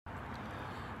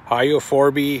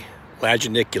Hyophorbe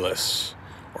lagenicaulis,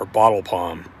 or bottle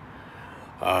palm.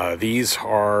 These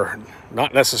are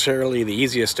not necessarily the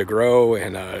easiest to grow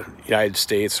in the United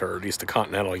States, or at least the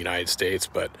continental United States,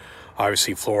 but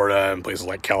obviously Florida and places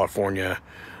like California,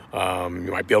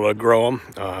 you might be able to grow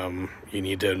them. You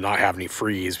need to not have any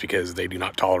freeze because they do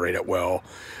not tolerate it well.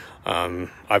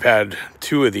 I've had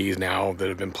 2 of these now that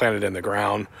have been planted in the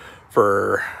ground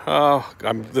for,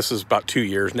 this is about 2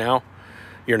 years now.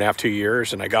 Year and a half, 2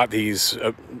 years, and I got these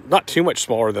not too much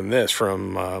smaller than this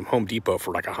from Home Depot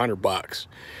for like $100,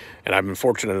 and I've been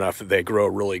fortunate enough that they grow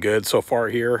really good so far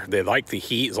here. They like the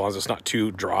heat as long as it's not too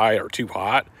dry or too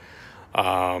hot.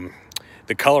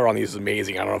 The color on these is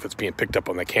amazing. I don't know if it's being picked up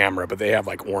on the camera, but they have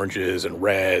like oranges and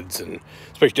reds, and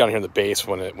especially down here in the base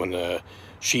when the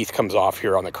sheath comes off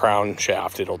here on the crown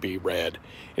shaft, it'll be red.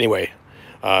 Anyway,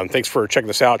 thanks for checking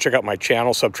this out. Check out my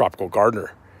channel, Subtropical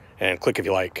Gardener, and click if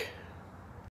you like.